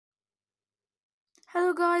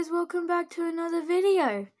Hello guys, welcome back to another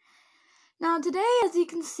video. Now today, as you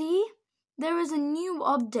can see, there is a new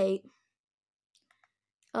update.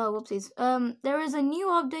 Oh, whoopsies. There is a new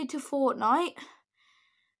update to Fortnite.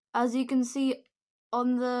 As you can see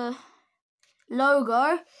on the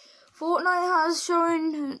logo, Fortnite has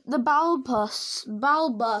shown the battle bus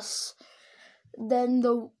than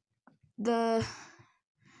the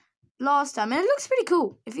last time. And it looks pretty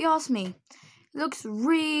cool, if you ask me. It looks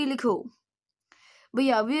really cool. But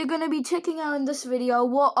yeah, we're going to be checking out in this video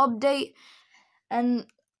what update, and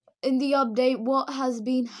in the update what has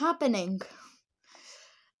been happening.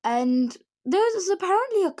 And there's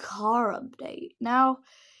apparently a car update. Now,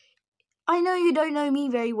 I know you don't know me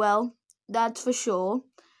very well, that's for sure.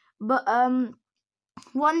 But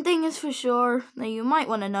one thing is for sure that you might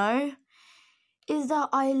want to know is that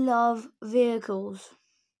I love vehicles.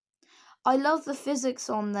 I love the physics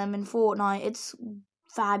on them in Fortnite. It's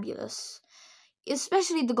fabulous.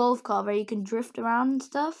 Especially the golf car where you can drift around and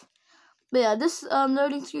stuff. But yeah, this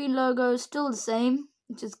loading screen logo is still the same,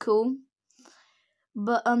 which is cool.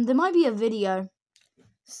 But there might be a video.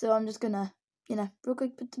 So I'm just gonna, real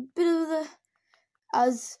quick put a bit of the...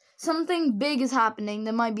 As something big is happening,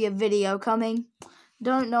 there might be a video coming.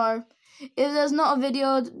 Don't know. If there's not a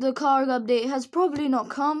video, the car update has probably not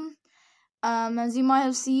come. As you might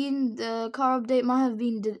have seen, the car update might have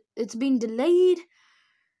been... it's been delayed.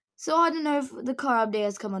 So I don't know if the car update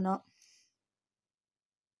has come or not.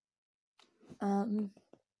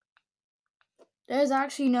 There's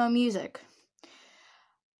actually no music.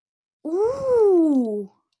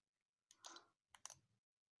 Ooh!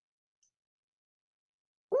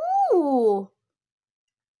 Ooh!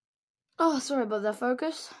 Oh, sorry about that,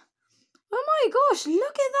 focus. Oh my gosh,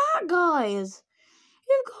 look at that, guys!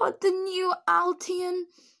 You've got the new Altium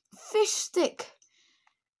fish stick.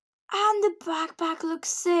 And the backpack looks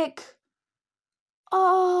sick.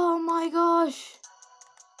 Oh my gosh.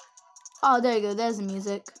 Oh, there you go. There's the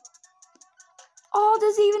music. Oh,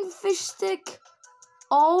 there's even fish stick.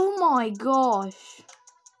 Oh my gosh.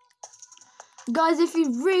 Guys, if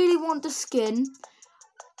you really want the skin,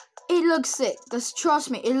 it looks sick. Just trust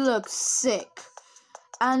me, it looks sick.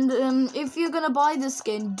 And if you're gonna buy the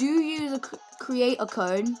skin, do use a creator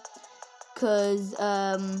code. Because,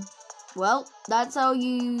 well, that's how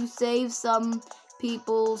you save some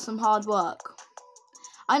people some hard work.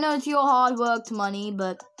 I know it's your hard work to money,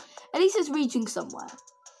 but at least it's reaching somewhere.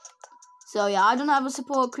 So yeah, I don't have a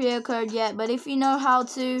support creator code yet, but if you know how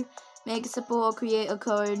to make a support creator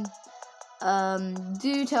code,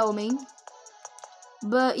 do tell me.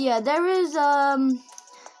 But yeah, there is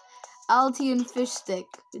Altium fish stick,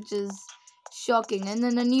 which is shocking, and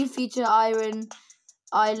then a new feature, Iron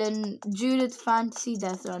Island Judith Fantasy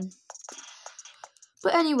Death Run.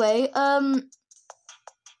 But anyway,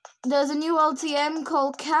 there's a new LTM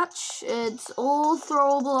called Catch. It's all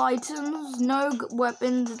throwable items, no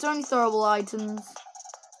weapons, it's only throwable items.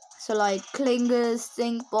 So like clingers,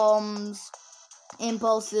 stink bombs,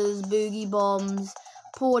 impulses, boogie bombs,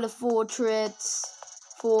 porta fortress,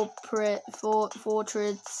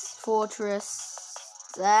 fortress.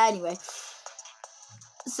 Anyway.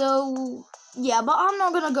 So yeah, but I'm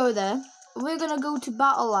not gonna go there. We're gonna go to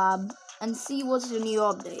Battle Lab and see what's the new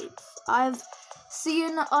updates. I've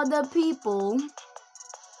seen other people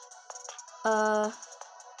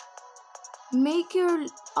make your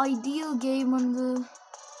ideal game on the...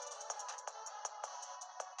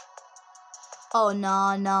 Oh,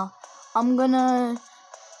 no. I'm gonna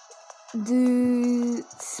do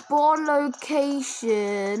spawn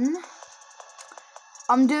location.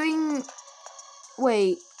 I'm doing...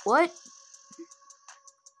 Wait, what?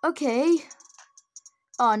 Okay.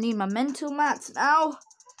 Oh, I need my mental mats now.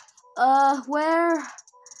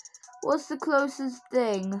 What's the closest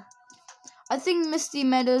thing? I think Misty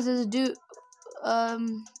Meadows is I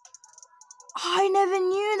never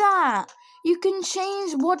knew that. You can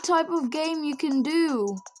change what type of game you can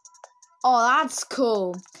do. Oh, that's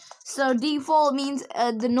cool. So default means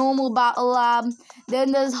the normal battle lab.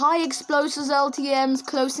 Then there's high explosives LTMs,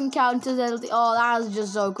 close encounters LTMs. Oh, that is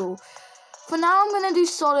just so cool. For now, I'm gonna do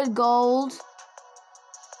solid gold.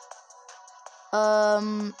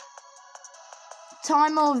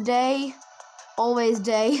 Time of day, always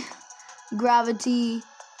day. Gravity.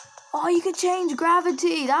 Oh, you can change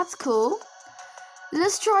gravity. That's cool.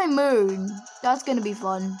 Let's try moon. That's gonna be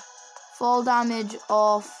fun. Fall damage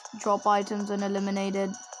off. Drop items when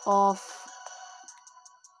eliminated off.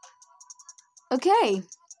 Okay.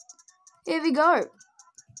 Here we go.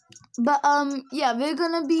 But yeah, we're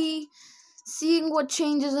gonna be seeing what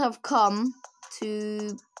changes have come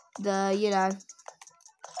to the,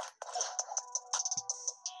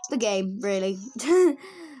 the game, really.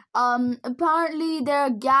 Apparently there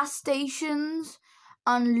are gas stations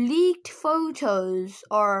and leaked photos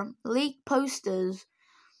or leaked posters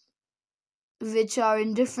which are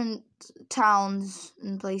in different towns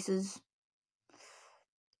and places.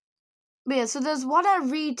 But yeah, so there's one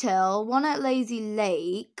at retail, one at Lazy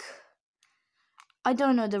Lake. I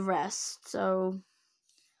don't know the rest, so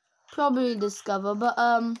probably discover. But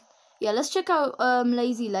yeah, let's check out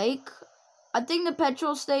Lazy Lake. I think the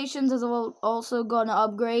petrol stations is also gonna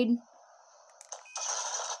upgrade.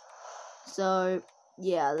 So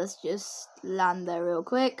yeah, let's just land there real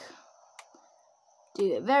quick.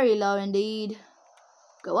 Do it very low indeed.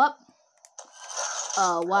 Go up.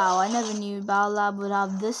 Oh wow, I never knew Battle Lab would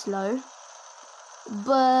have this low.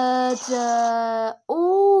 But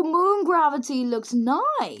oh, moon gravity looks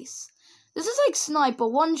nice. This is like Sniper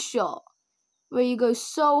one shot where you go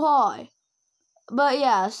so high. But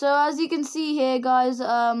yeah, so as you can see here, guys,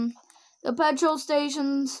 the petrol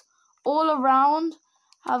stations all around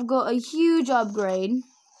have got a huge upgrade.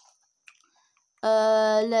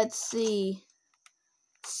 Let's see.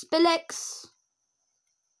 Spillex.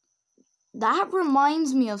 That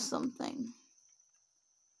reminds me of something.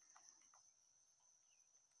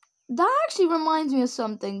 That actually reminds me of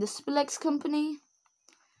something. The Spillex company.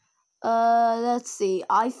 Let's see.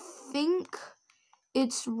 I think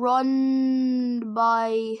it's run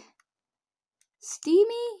by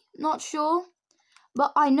Steamy? Not sure.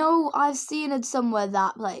 But I know I've seen it somewhere,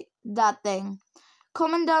 that thing.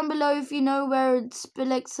 Comment down below if you know where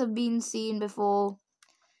Spillex have been seen before.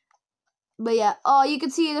 But yeah, oh, you can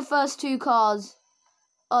see the first two cars.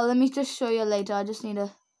 Oh, let me just show you later. I just need to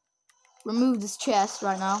remove this chest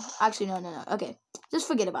right now. Actually, no. Okay, just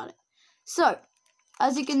forget about it. So,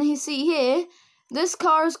 as you can see here, this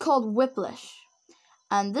car is called Whiplash.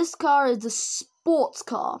 And this car is the sports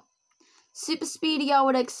car. Super speedy, I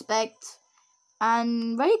would expect.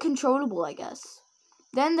 And very controllable, I guess.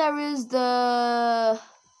 Then there is the...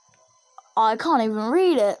 Oh, I can't even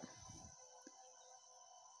read it.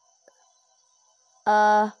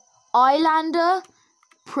 Islander,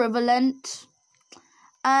 Prevalent,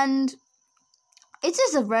 and it's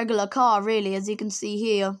just a regular car, really, as you can see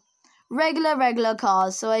here. Regular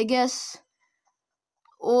cars, so I guess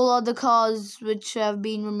all other cars which have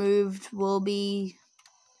been removed will be,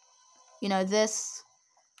 you know, this.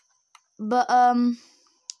 But,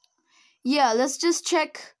 yeah, let's just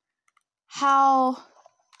check how...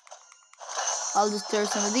 I'll just throw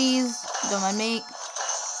some of these, don't mind me.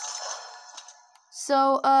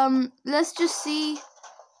 So, let's just see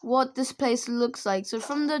what this place looks like. So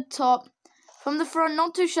from the top, from the front,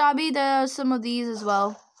 not too shabby. There are some of these as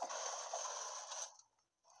well.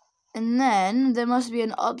 And then there must be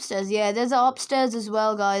an upstairs. Yeah, there's an upstairs as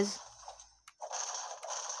well, guys.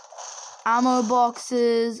 Ammo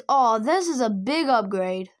boxes. Oh, this is a big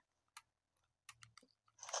upgrade.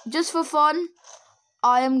 Just for fun,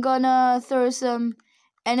 I am gonna throw some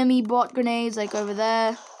enemy bot grenades like over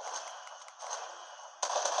there.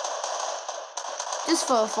 Just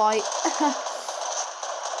for a fight.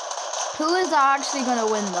 Who is actually gonna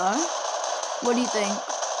win though? What do you think?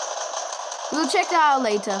 We'll check that out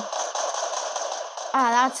later.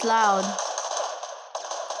 Ah, that's loud.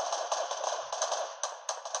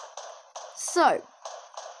 So,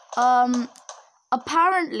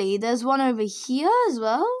 apparently there's one over here as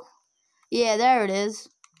well. Yeah, there it is.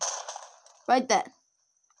 Right there.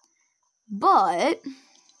 But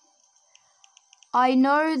I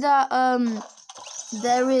know that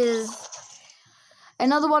there is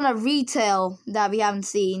another one at retail that we haven't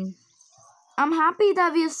seen. I'm happy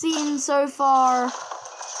that we've seen so far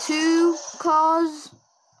 2 cars.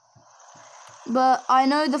 But I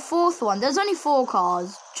know the 4th one. There's only 4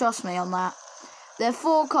 cars. Trust me on that. There are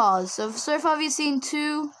 4 cars. So far we've seen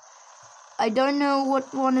 2. I don't know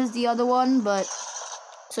what one is the other one, but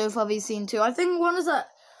so far we've seen 2. I think one is at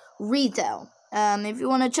retail. If you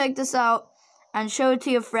want to check this out and show it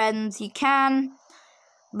to your friends, you can.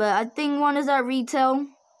 But I think one is at retail.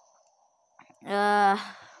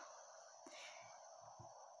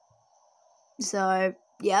 So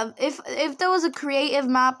yeah, if there was a creative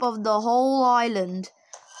map of the whole island,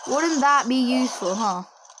 wouldn't that be useful, huh?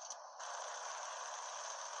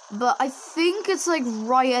 But I think it's like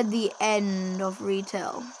right at the end of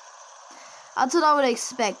retail. That's what I would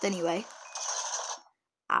expect anyway.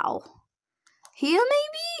 Ow. Here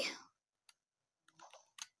maybe?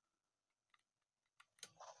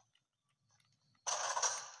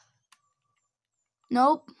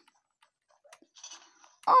 Nope.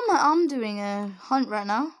 Oh, I'm doing a hunt right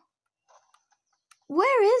now.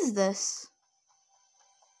 Where is this?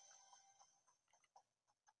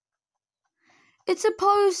 It's a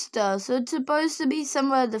poster, so it's supposed to be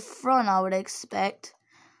somewhere at the front, I would expect.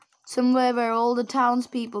 Somewhere where all the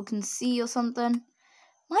townspeople can see or something.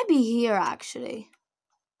 Might be here, actually.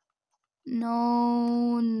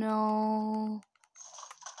 No.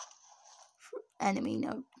 Enemy,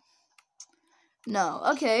 no. No,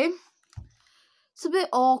 okay. It's a bit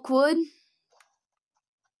awkward.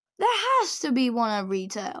 There has to be one at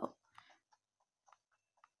retail.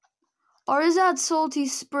 Or is that Salty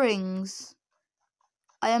Springs?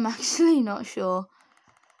 I am actually not sure.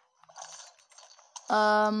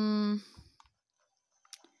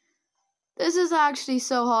 This is actually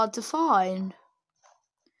so hard to find.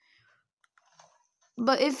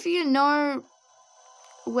 But if you know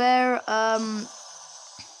where,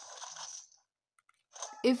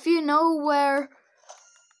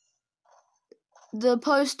 the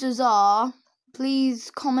posters are,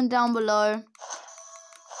 please comment down below.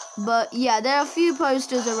 But yeah, there are a few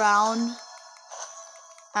posters around,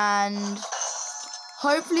 and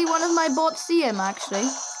hopefully one of my bots see him, actually.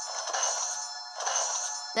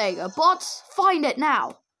 There you go, bots, find it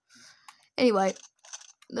now. Anyway,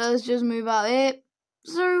 let's just move out here.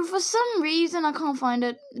 So for some reason I can't find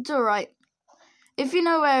it. It's alright. If you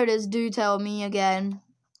know where it is, do tell me again.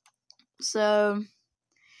 So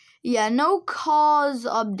yeah, no cars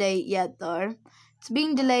update yet though. It's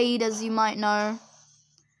being delayed, as you might know.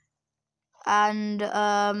 And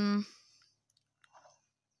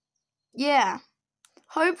yeah,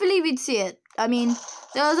 hopefully we'd see it. I mean,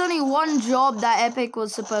 there was only one job that Epic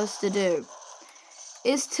was supposed to do,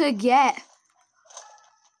 is to get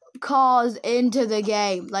cars into the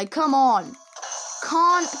game. Like, come on,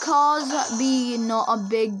 can't cars be not a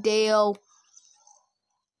big deal?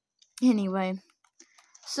 Anyway,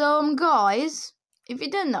 so guys, if you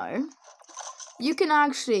didn't know, you can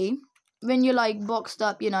actually, when you're like boxed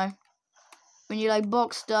up, you know, when you're like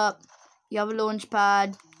boxed up, you have a launch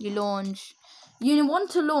pad, you launch. You want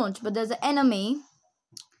to launch, but there's an enemy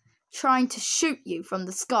trying to shoot you from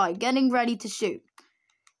the sky, getting ready to shoot.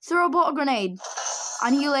 Throw a bottle grenade,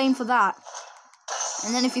 and he'll aim for that.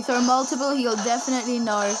 And then if you throw multiple, he'll definitely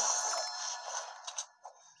know.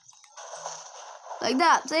 Like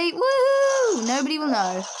that. Say, woohoo! Nobody will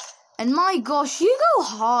know. And my gosh, you go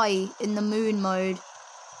high in the moon mode.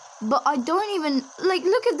 But I don't even, like,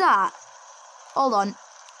 look at that. Hold on.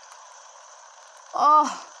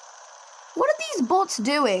 Oh, what are these bots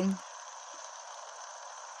doing?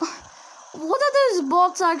 What are those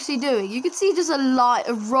bots actually doing? You can see just a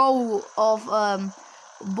row of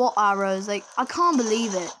bot arrows. Like, I can't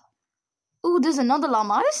believe it. Oh, there's another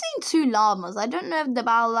llama. I've seen 2 llamas. I don't know if the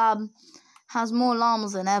Battle Lab has more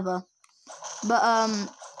llamas than ever. But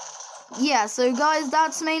yeah, so guys,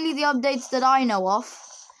 that's mainly the updates that I know of.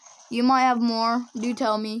 You might have more. Do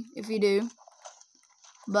tell me if you do.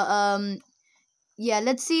 But yeah,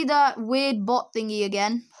 let's see that weird bot thingy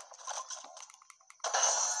again.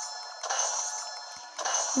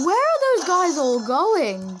 Where are those guys all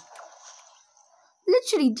going?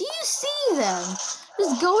 Literally, do you see them?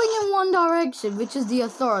 Just going in one direction, which is the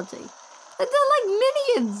authority. Like, they're like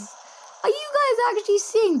minions. Are you guys actually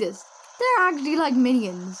seeing this? They're actually like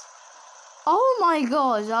minions. Oh my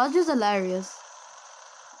gosh, that's just hilarious.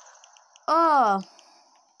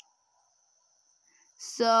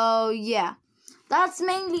 So yeah, that's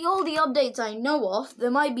mainly all the updates I know of.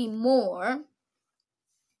 There might be more.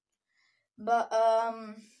 But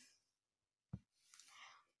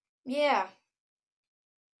yeah.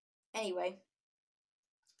 Anyway.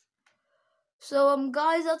 So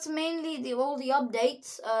guys, that's mainly all the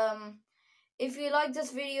updates. If you like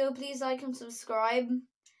this video, please like and subscribe,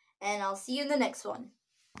 and I'll see you in the next one.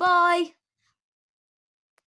 Bye.